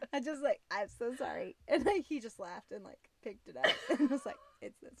I just like, I'm so sorry. And like, he just laughed and like picked it up and was like,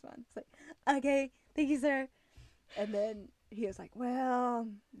 it's this one. It's like, okay, thank you, sir. And then he was like, well,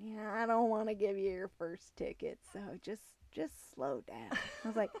 yeah, I don't want to give you your first ticket, so just slow down. I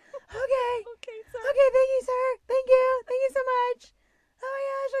was like, okay. Okay, sir. Okay, thank you, sir. Thank you so much. Oh my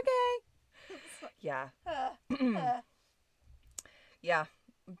gosh, okay. Yeah. Yeah,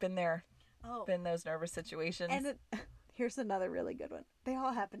 been there. Oh. Been those nervous situations. And here's another really good one. They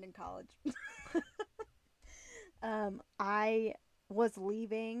all happened in college. I was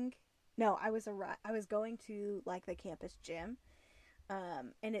leaving. No, I was going to like the campus gym.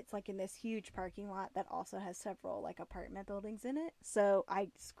 And it's like in this huge parking lot that also has several like apartment buildings in it. So I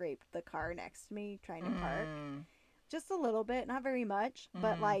scraped the car next to me trying to park just a little bit, not very much,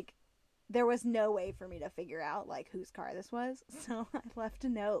 but like there was no way for me to figure out like whose car this was. So I left a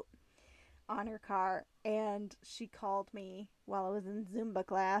note on her car, and she called me while I was in Zumba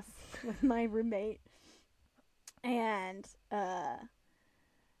class with my roommate, and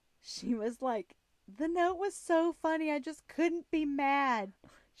she was like, the note was so funny, I just couldn't be mad.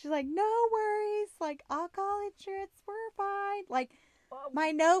 She's like, no worries, like, I'll call insurance, we're fine. Like,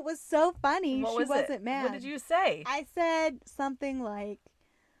 my note was so funny, she wasn't mad. What did you say? I said something like,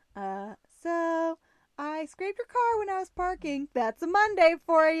 so I scraped your car when I was parking. That's a Monday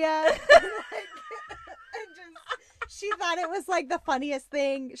for you. She thought it was like the funniest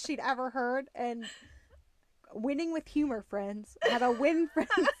thing she'd ever heard. And winning with humor, friends. How to win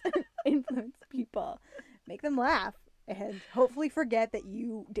friends and influence people. Make them laugh and hopefully forget that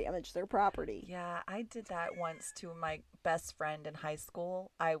you damaged their property. Yeah, I did that once to my best friend in high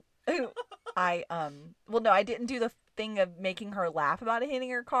school. I didn't do the thing of making her laugh about hitting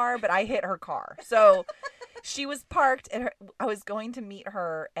her car, but I hit her car. So she was parked I was going to meet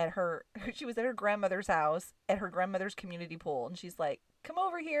her she was at her grandmother's house at her grandmother's community pool. And she's like, come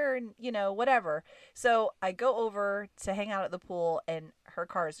over here and, whatever. So I go over to hang out at the pool, and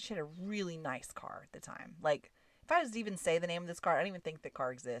she had a really nice car at the time. Like, if I was to even say the name of this car, I don't even think the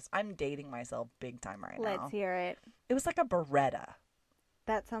car exists. I'm dating myself big time right now. Let's hear it. It was like a Beretta.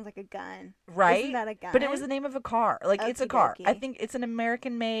 That sounds like a gun. Right? Isn't that a gun? But it was the name of a car. Like, it's a car. Okey-dokey. I think it's an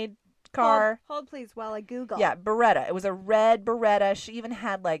American-made car. Hold please while I Google. Yeah, Beretta. It was a red Beretta. She even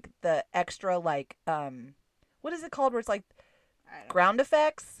had, like, the extra, like, what is it called where it's, like, ground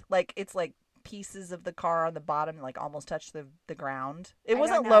effects? Like, it's, like, pieces of the car on the bottom, like, almost touch the ground. It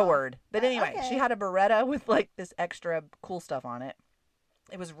wasn't lowered. But anyway, okay. She had a Beretta with, like, this extra cool stuff on it.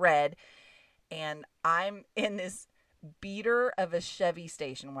 It was red. And I'm in this beater of a Chevy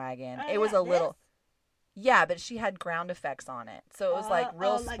station wagon. It was a little... Yeah, but she had ground effects on it. So it was like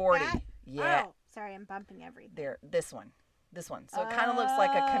real sporty. Like that? Yeah. Oh, sorry, I'm bumping everything. There, this one. So it kind of looks like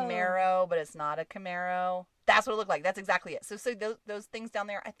a Camaro, but it's not a Camaro. That's what it looked like. That's exactly it. So those things down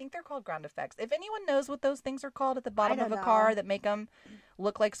there, I think they're called ground effects. If anyone knows what those things are called at the bottom of a car that make them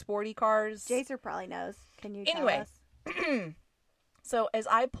look like sporty cars. Jaser probably knows. Can you tell us? So as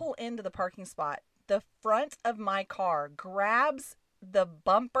I pull into the parking spot, the front of my car grabs the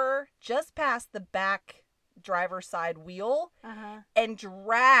bumper just past the back driver's side wheel and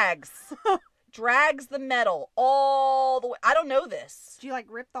drags the metal all the way. I don't know this. Did you like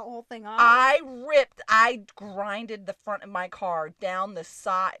rip the whole thing off? I grinded the front of my car down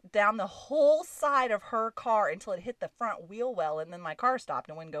the whole side of her car until it hit the front wheel well, and then my car stopped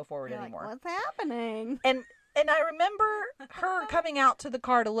and wouldn't go forward anymore. Like, what's happening? And I remember her coming out to the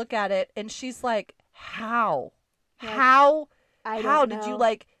car to look at it, and she's like, how did you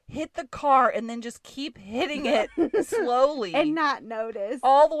like hit the car and then just keep hitting it slowly and not notice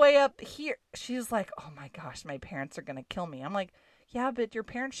all the way up here? She's like, oh my gosh, my parents are gonna kill me. I'm like, yeah, but your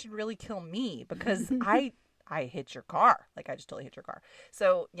parents should really kill me because I hit your car. Like, I just totally hit your car.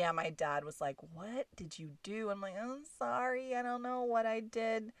 So yeah, my dad was like, what did you do? I'm like, I'm sorry, I don't know what I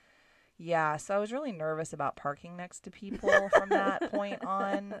did. Yeah, so I was really nervous about parking next to people from that point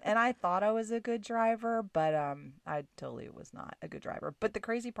on. And I thought I was a good driver, but I totally was not a good driver. But the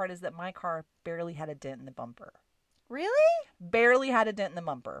crazy part is that my car barely had a dent in the bumper. Really? Barely had a dent in the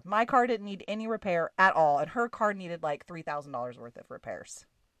bumper. My car didn't need any repair at all, and her car needed like $3,000 worth of repairs.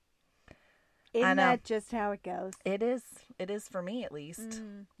 Isn't that just how it goes? It is. It is for me, at least.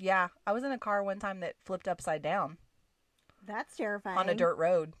 Yeah, I was in a car one time that flipped upside down. That's terrifying. On a dirt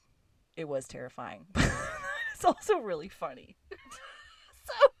road. It was terrifying. It's also really funny.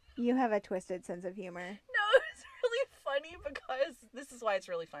 You have a twisted sense of humor. No, it's really funny because this is why it's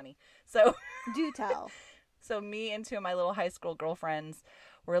really funny. So do tell. So me and two of my little high school girlfriends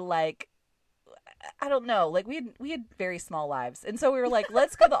were like, I don't know, like we had very small lives, and so we were like,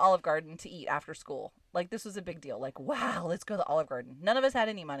 let's go to the Olive Garden to eat after school. Like, this was a big deal. Like, wow, let's go to the Olive Garden. None of us had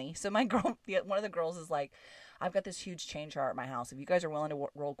any money, so my girl, one of the girls, is like, I've got this huge change jar at my house. If you guys are willing to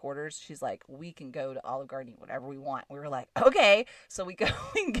roll quarters, she's like, we can go to Olive Garden, eat whatever we want. We were like, okay. So we go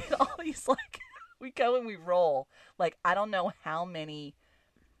and get all these, like, we go and we roll. Like, I don't know how many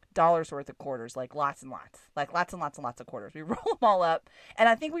dollars worth of quarters, like lots and lots. Like, lots and lots and lots of quarters. We roll them all up. And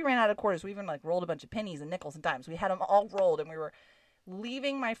I think we ran out of quarters. We even, like, rolled a bunch of pennies and nickels and dimes. We had them all rolled, and we were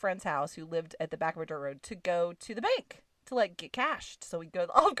leaving my friend's house, who lived at the back of a dirt road, to go to the bank to, like, get cashed. So we go to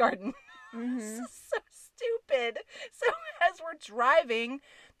the Olive Garden. So stupid. So as we're driving,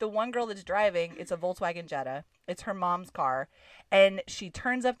 the one girl that's driving, it's a Volkswagen Jetta. It's her mom's car. And she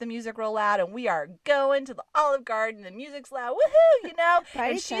turns up the music real loud, and we are going to the Olive Garden. The music's loud. Woohoo, you know?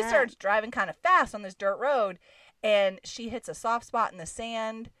 And she starts driving kind of fast on this dirt road, and she hits a soft spot in the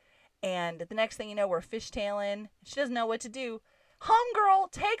sand. And the next thing you know, we're fishtailing. She doesn't know what to do.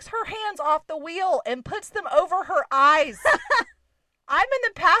 Homegirl takes her hands off the wheel and puts them over her eyes. I'm in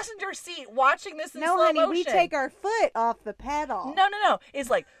the passenger seat watching this in slow motion. No, honey, we take our foot off the pedal. No. It's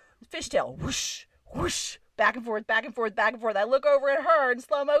like fishtail, whoosh, whoosh, back and forth, back and forth, back and forth. I look over at her in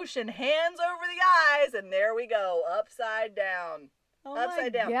slow motion, hands over the eyes, and there we go, upside down. Oh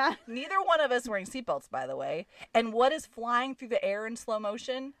Upside down. God. Neither one of us wearing seatbelts, by the way. And what is flying through the air in slow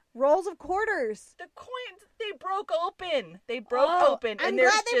motion? Rolls of quarters. The coins, they broke open. They broke open. I'm and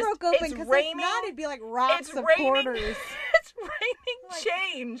glad there's they just, broke open, because if not, it'd be like rocks of quarters. It's raining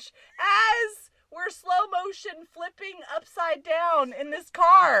change as we're slow motion flipping upside down in this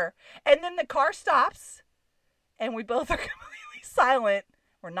car. And then the car stops, and we both are completely silent.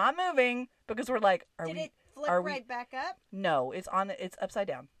 We're not moving because we're like, Did it flip right back up? No, it's upside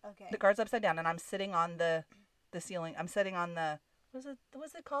down. Okay. The car's upside down, and I'm sitting on the ceiling. I'm sitting on the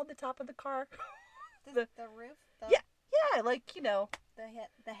what's it called? The top of the car. The roof. Yeah, like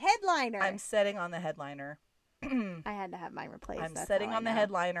The headliner. I'm sitting on the headliner. I had to have mine replaced. I'm sitting on the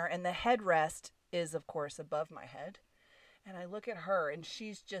headliner, and the headrest is, of course, above my head. And I look at her, and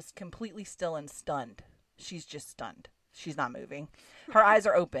she's just completely still and stunned. She's just stunned. She's not moving. Her eyes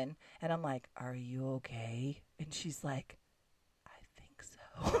are open, and I'm like, "Are you okay?" And she's like, "I think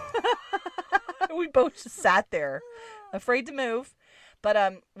so." We both just sat there, afraid to move.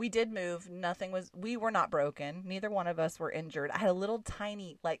 But we did move. We were not broken. Neither one of us were injured. I had a little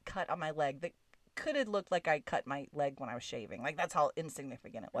tiny cut on my leg that could have looked like I cut my leg when I was shaving. Like, that's how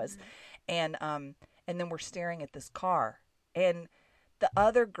insignificant it was. Mm-hmm. And then we're staring at this car. And the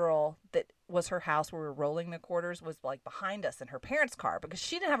other girl that was her house where we were rolling the quarters was like behind us in her parents' car, because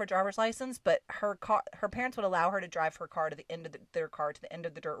she didn't have her driver's license, but her parents would allow her to drive her car to the end of their car to the end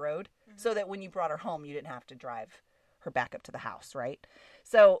of the dirt road, so that when you brought her home, you didn't have to drive her back up to the house, right?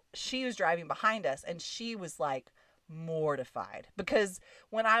 So she was driving behind us, and she was like mortified, because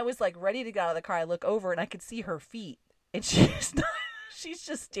when I was like ready to get out of the car, I look over and I could see her feet, and she's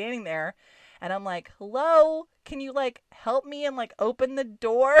just standing there, and I'm like, "Hello, can you like help me and like open the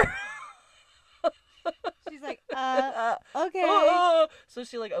door?" She's like, okay. So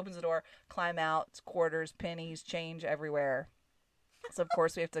she like opens the door, climb out, it's quarters, pennies, change everywhere. So of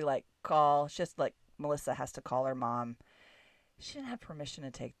course we have to like call. She has to, like, Melissa has to call her mom. She didn't have permission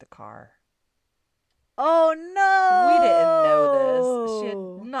to take the car. Oh no! We didn't know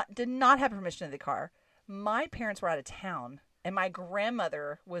this. She did not have permission to the car. My parents were out of town, and my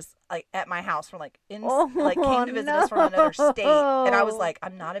grandmother was like at my house came to visit us from another state. And I was like,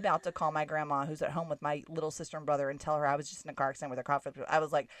 I'm not about to call my grandma, who's at home with my little sister and brother, and tell her I was just in a car accident with a car. I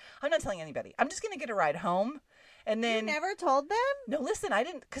was like, I'm not telling anybody. I'm just gonna get a ride home. And then you never told them? No, listen, I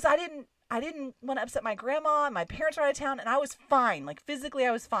didn't want to upset my grandma. And my parents were out of town, and I was fine. Like, physically,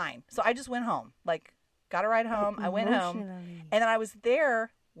 I was fine. So I just went home. Like, got a ride home. I went home, and then I was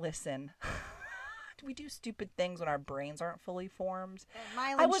there. Listen. We do stupid things when our brains aren't fully formed.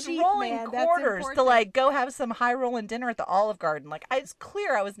 I was rolling quarters to like go have some high rolling dinner at the Olive Garden. Like, it's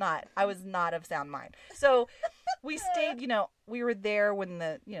clear I was not of sound mind. So we stayed, we were there when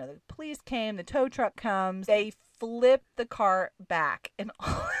the police came, the tow truck comes, they flipped the car back, and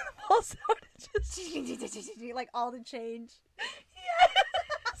also just like all the change. Yeah.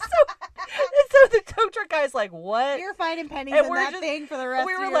 So the tow truck guy's like, "What? You're finding pennies in that thing for the rest of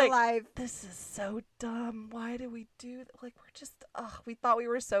your life." This is so dumb. Why did we do that? Like, we thought we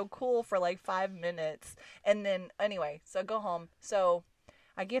were so cool for like 5 minutes. And then, anyway, so I go home. So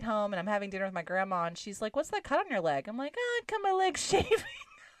I get home, and I'm having dinner with my grandma, and she's like, "What's that cut on your leg?" I'm like, "I cut my leg shaving."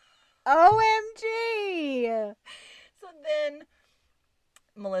 OMG. So then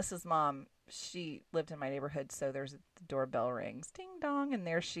Melissa's mom, she lived in my neighborhood, so the doorbell rings, ding dong, and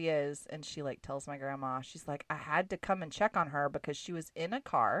there she is, and she like tells my grandma, she's like, "I had to come and check on her because she was in a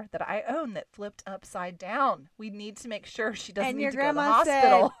car that I own that flipped upside down. We need to make sure she doesn't need to go to the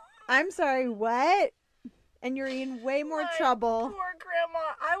hospital." Said, "I'm sorry, what?" And you're in way more trouble. Poor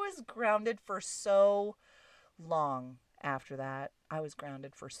grandma. I was grounded for so long after that. I was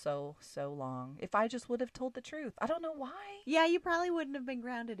grounded for so long. If I just would have told the truth. I don't know why. Yeah, you probably wouldn't have been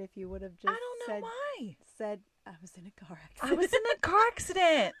grounded if you would have just I don't know why. Said, "I was in a car accident." I was in a car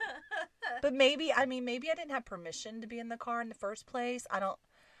accident. But maybe I didn't have permission to be in the car in the first place. I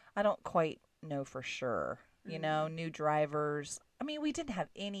don't quite know for sure. New drivers. We didn't have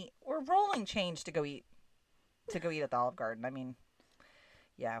we're rolling change to go eat at the Olive Garden.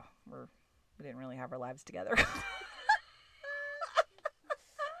 Yeah, we didn't really have our lives together.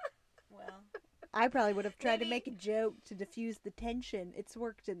 Well, I probably would have tried to make a joke to diffuse the tension. It's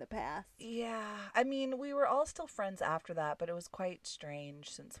worked in the past. Yeah. We were all still friends after that, but it was quite strange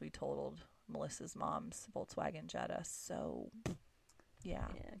since we totaled Melissa's mom's Volkswagen Jetta. So, Yeah.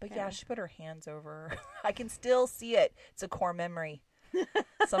 But okay. yeah, she put her hands over her. I can still see it. It's a core memory.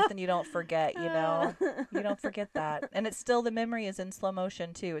 Something you don't forget, you know? You don't forget that. And it's still, the memory is in slow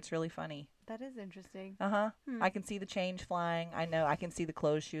motion, too. It's really funny. That is interesting. Uh-huh. I can see the change flying. I know. I can see the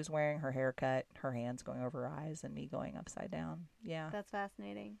clothes she was wearing, her haircut, her hands going over her eyes, and me going upside down. Yeah. That's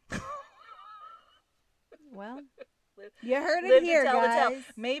fascinating. Well, you heard it Live here, to tell guys. the tale.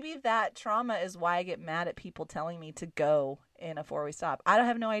 Maybe that trauma is why I get mad at people telling me to go in a four-way stop. I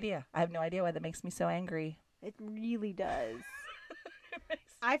have no idea. I have no idea why that makes me so angry. It really does.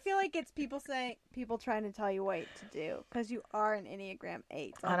 I feel like it's people trying to tell you what to do because you are an Enneagram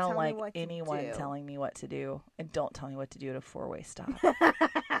 8. So I don't like what anyone to do. telling me what to do, and don't tell me what to do at a four-way stop.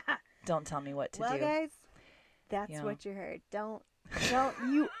 Don't tell me what to do. Well, guys, that's Yeah. what you heard. Don't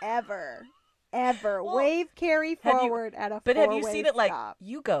you ever wave carry forward at a But four-way have you seen it like, stop.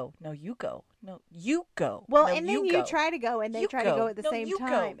 you go, no, you go, no, you go. Well, no, and then you go. try to go, and they You try to go at the no, same you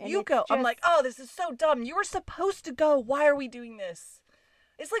time. Go. And You it's go. I'm just- like, oh, this is so dumb. You were supposed to go. Why are we doing this?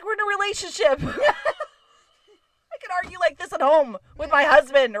 It's like we're in a relationship. I could argue like this at home with my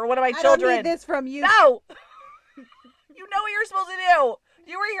husband or one of my I children. don't need this from you. No. You know what you're supposed to do.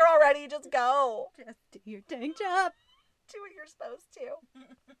 You were here already. Just go. Just do your dang job. Do what you're supposed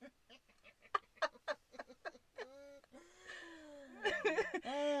to.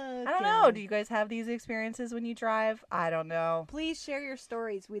 I don't know. Do you guys have these experiences when you drive? I don't know. Please share your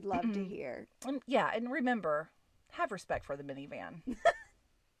stories. We'd love to hear. Yeah, and remember, have respect for the minivan.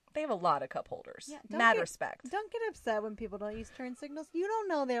 They have a lot of cup holders. Yeah, Mad respect. Don't get upset when people don't use turn signals. You don't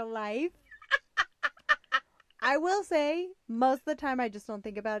know their life. I will say, most of the time I just don't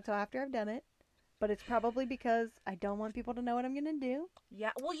think about it till after I've done it. But it's probably because I don't want people to know what I'm going to do. Yeah,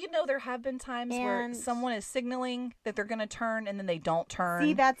 well, you know, there have been times where And- someone is signaling that they're going to turn and then they don't turn.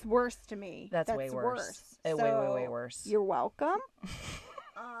 See, that's worse to me. That's way worse. Way So, worse. You're welcome.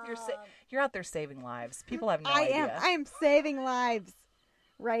 You're out there saving lives. People have no I idea. am saving lives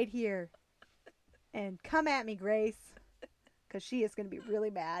right here. And come at me, Grace. Because she is going to be really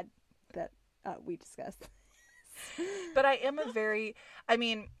mad that we discussed. But I am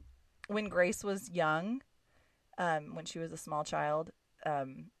when Grace was young, when she was a small child,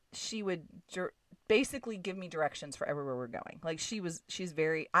 she would basically give me directions for everywhere we're going. Like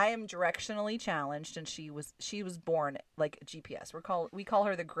I am directionally challenged, and she was born like a GPS. We call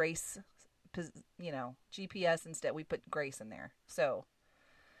her the Grace, GPS instead. We put Grace in there. So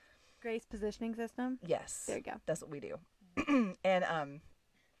Grace positioning system? yes, There you go. that's what we do.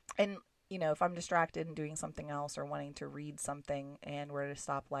 and if I'm distracted and doing something else or wanting to read something and we're at a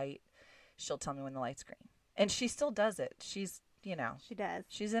stoplight, she'll tell me when the light's green. And she still does it. She's, She does.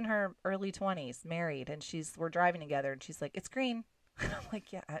 she's in her early 20s, married, and we're driving together, and she's like, it's green. I'm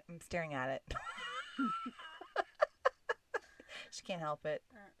like, yeah, I'm staring at it. She can't help it.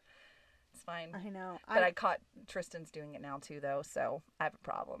 It's fine. I know. But I caught Tristan's doing it now too, though, so I have a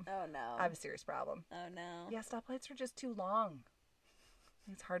problem. Oh, no. I have a serious problem. Oh, no. Yeah, stoplights are just too long.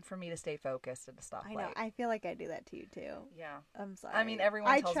 It's hard for me to stay focused at the stoplight. I know. I feel like I do that to you, too. Yeah. I'm sorry. I mean,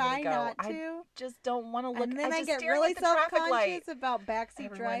 everyone tells me to go. not I to. just don't want to look. And then I just get staring really at the traffic light. self-conscious about backseat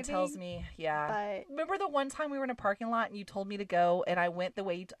Everyone driving. tells me, yeah. But Remember the one time we were in a parking lot and you told me to go, and I went the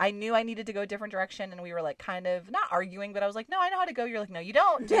way I knew I needed to go a different direction, and we were like kind of not arguing, but I was like, no, I know how to go. You're like, no, you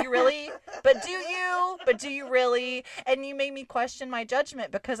don't. Do you really? But do you? But do you really? And you made me question my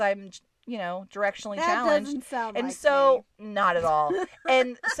judgment because I'm, directionally that challenged. doesn't sound And like so, me. not at all.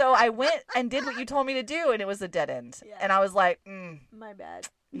 And so I went and did what you told me to do, and it was a dead end. Yeah. And I was like, My bad.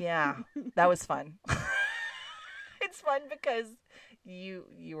 yeah, that was fun. It's fun because you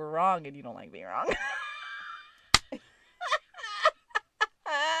were wrong and you don't like being wrong.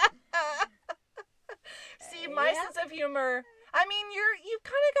 See, my sense of humor. I mean, you've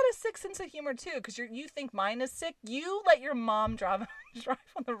kind of got a sick sense of humor too, because you think mine is sick. You let your mom drive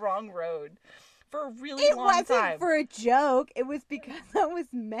on the wrong road for a really It long wasn't time. for a joke. It was because I was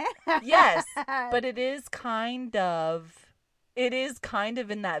mad. Yes, but it is kind of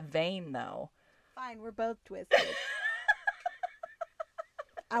in that vein, though. Fine, we're both twisted.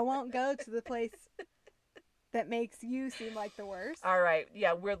 I won't go to the place that makes you seem like the worst. All right,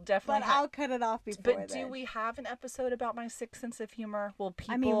 yeah, we'll definitely. But I'll cut it off before But then. do we have an episode about my sick sense of humor? Will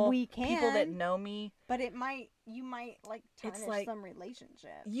people? I mean, we people that can. know me. But you might like tarnish It's like- some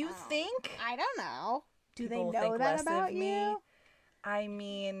relationship. You I don't- think? I don't know. Do People they know think that less about of me? you? I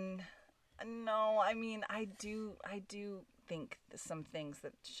mean, no. I mean, I do think some things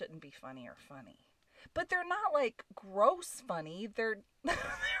that shouldn't be funny are funny, but they're not like gross funny. They're they're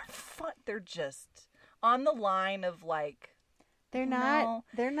fun. They're just on the line of like. They're You not. know?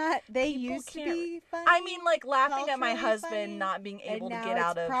 They're not. They People used to can't- be funny. I mean, like laughing at my culturally husband funny, not being able and to now get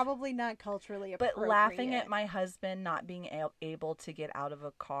out it's of. probably not culturally But appropriate. laughing at my husband not being able to get out of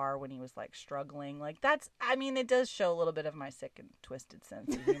a car when he was like struggling, like that's, I mean, it does show a little bit of my sick and twisted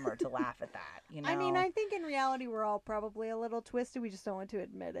sense of humor to laugh at that, you know? I mean, I think in reality we're all probably a little twisted. We just don't want to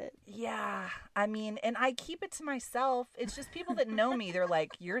admit it. Yeah, I mean, and I keep it to myself. It's just people that know me, they're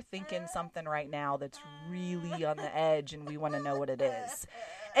like, you're thinking something right now that's really on the edge and we want to know what it is.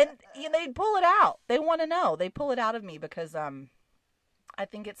 And they pull it out. They want to know. They pull it out of me because I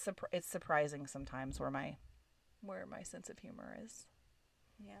think it's surprising sometimes where my sense of humor is.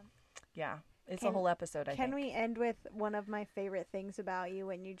 Yeah. Yeah, it's a whole episode, I think. Can we end with one of my favorite things about you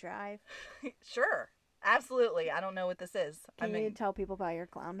when you drive? Sure. Absolutely. I don't know what this is. Can you tell people about your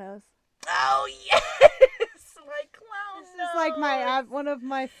clown nose? Oh, yes! My clown nose! This is like one of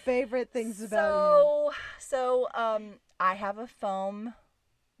my favorite things about you. So, I have a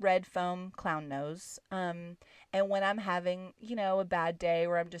red foam clown nose. And when I'm having, a bad day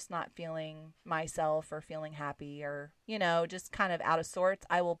where I'm just not feeling myself or feeling happy or, just kind of out of sorts,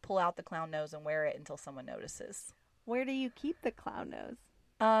 I will pull out the clown nose and wear it until someone notices. Where do you keep the clown nose?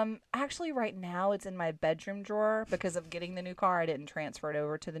 Actually right now it's in my bedroom drawer because of getting the new car. I didn't transfer it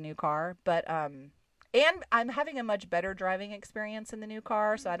over to the new car, but, and I'm having a much better driving experience in the new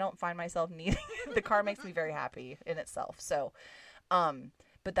car. So I don't find myself needing it. The car makes me very happy in itself. So,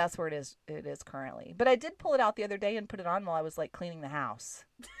 but that's where it is currently. But I did pull it out the other day and put it on while I was like cleaning the house.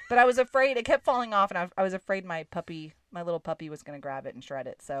 But I was afraid it kept falling off, and I was afraid my little puppy was going to grab it and shred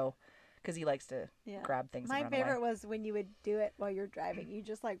it. So, because he likes to grab things. My and run favorite away. was when you would do it while you're driving. You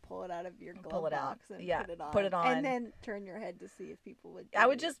just like pull it out of your glove box and put it on, and then turn your head to see if people would. I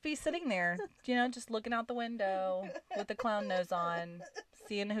would just be sitting there, just looking out the window with the clown nose on,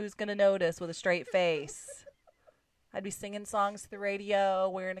 seeing who's going to notice with a straight face. I'd be singing songs to the radio,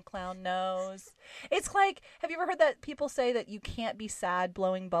 wearing a clown nose. It's like, have you ever heard that people say that you can't be sad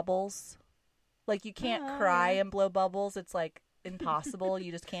blowing bubbles? Like you can't cry and blow bubbles. It's like impossible.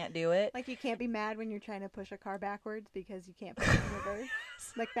 You just can't do it. Like you can't be mad when you're trying to push a car backwards because you can't push it in reverse.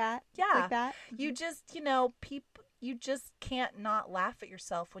 Like that? Yeah. Like that? You just, you just can't not laugh at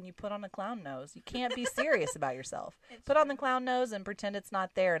yourself when you put on a clown nose. You can't be serious about yourself. Put on the clown nose and pretend it's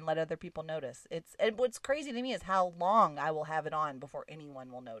not there and let other people notice. And what's crazy to me is how long I will have it on before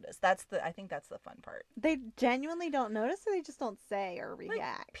anyone will notice. I think that's the fun part. They genuinely don't notice, or they just don't say or react.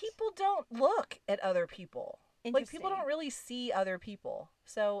 Like, people don't look at other people. Like, people don't really see other people.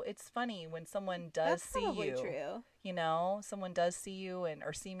 So it's funny when someone does see you. That's probably true. Someone does see you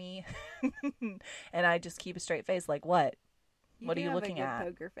or see me, and I just keep a straight face. Like, what? What are you looking at?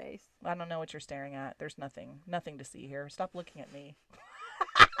 Poker face. I don't know what you're staring at. There's nothing to see here. Stop looking at me.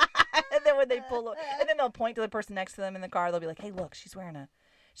 And then when they and then they'll point to the person next to them in the car. They'll be like, "Hey, look, she's got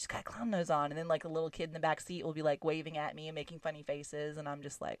a clown nose on." And then like a little kid in the back seat will be like waving at me and making funny faces, and I'm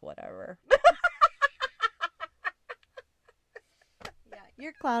just like, whatever.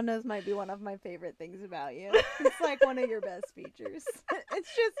 Your clown nose might be one of my favorite things about you. It's like one of your best features.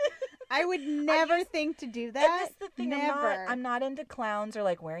 It's just, I would never think to do that. And that's the thing. Never. I'm not into clowns or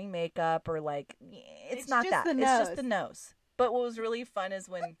like wearing makeup or like, it's not just that. the It's nose. just the nose. But what was really fun is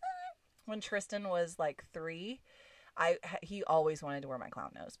when Tristan was like 3, he always wanted to wear my clown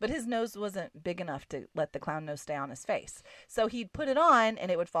nose, but his nose wasn't big enough to let the clown nose stay on his face. So he'd put it on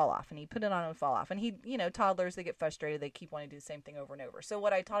and it would fall off, and he'd put it on and it would fall off. And toddlers, they get frustrated. They keep wanting to do the same thing over and over. So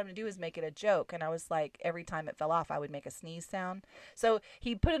what I taught him to do is make it a joke. And I was like, every time it fell off, I would make a sneeze sound. So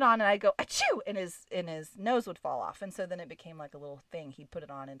he'd put it on and I'd go, achoo, and his nose would fall off. And so then it became like a little thing. He'd put it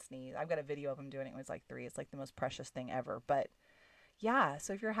on and sneeze. I've got a video of him doing it when he was like 3. It's like the most precious thing ever. But yeah,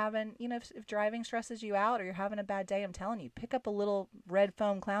 so if you're having, if driving stresses you out or you're having a bad day, I'm telling you, pick up a little red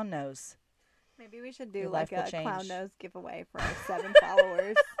foam clown nose. Maybe we should do Your like life will a change. clown nose giveaway for our 7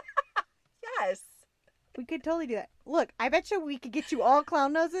 followers. Yes. We could totally do that. Look, I bet you we could get you all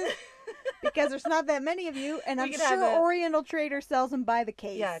clown noses because there's not that many of you, and I'm sure Oriental Trader sells them by the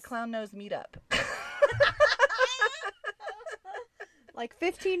case. Yeah, clown nose meetup. Like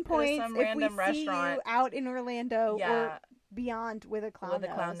 15 points some if we random see restaurant. you out in Orlando Yeah. or beyond with a clown nose. With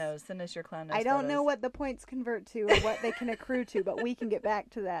a clown nose. Send us your clown nose I don't know photos. what the points convert to or what they can accrue to, but we can get back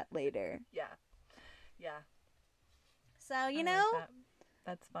to that later. Yeah. Yeah. So, I like that.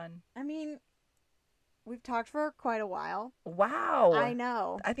 That's fun. I mean, we've talked for quite a while. Wow. I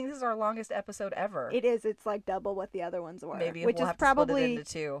know. I think this is our longest episode ever. It is. It's like double what the other ones were. Maybe which we'll is have probably, to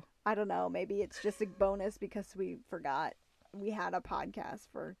split it into 2. I don't know. Maybe it's just a bonus because we forgot we had a podcast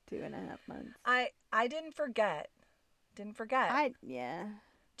for 2.5 months. I didn't forget. Yeah.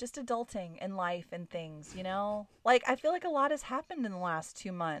 just adulting and life and things, you know? Like, I feel like a lot has happened in the last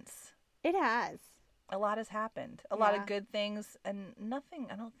 2 months. It has. A lot has happened. A lot of good things, and nothing,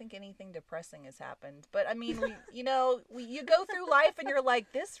 I don't think anything depressing has happened. But I mean, you go through life and you're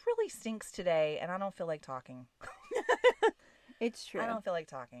like, this really stinks today, and I don't feel like talking. It's true. I don't feel like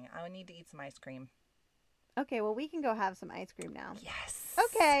talking. I would need to eat some ice cream. Okay, well, we can go have some ice cream now. Yes.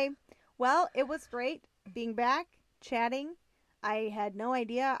 Okay. Well, it was great being back, chatting. I had no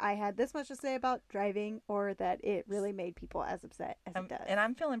idea I had this much to say about driving, or that it really made people as upset as it does. And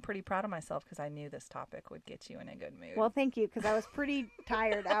I'm feeling pretty proud of myself because I knew this topic would get you in a good mood. Well, thank you, because I was pretty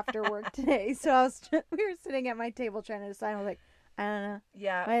tired after work today. So we were sitting at my table trying to decide. I was like, I don't know.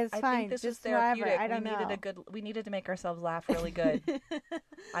 Yeah, but it's I fine. think this Just was therapeutic. whatever. I don't know. We needed to make ourselves laugh really good.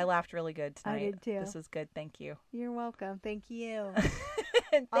 I laughed really good tonight. I did too. This was good. Thank you. You're welcome. Thank you.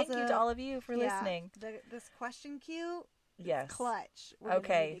 And thank Also, you to all of you for listening. This question queue. Yes. Clutch. We're Okay.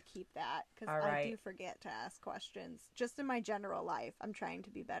 gonna need to keep that, because All right. I do forget to ask questions. Just in my general life, I'm trying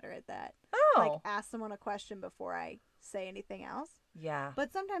to be better at that. Oh. Like, ask someone a question before I say anything else. Yeah.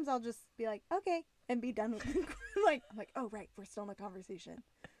 But sometimes I'll just be like, okay, and be done with it. I'm like, oh right, we're still in a conversation.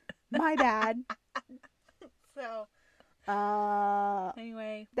 My bad. So,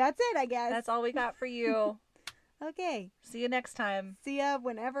 anyway, that's it, I guess. that's all we got for you. Okay. See you next time. See ya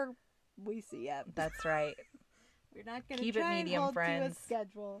whenever we see ya. That's right. We're not going to Keep it try medium, and hold friends. to a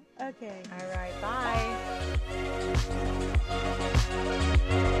schedule. Okay. All right. Bye.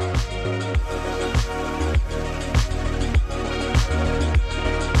 Bye.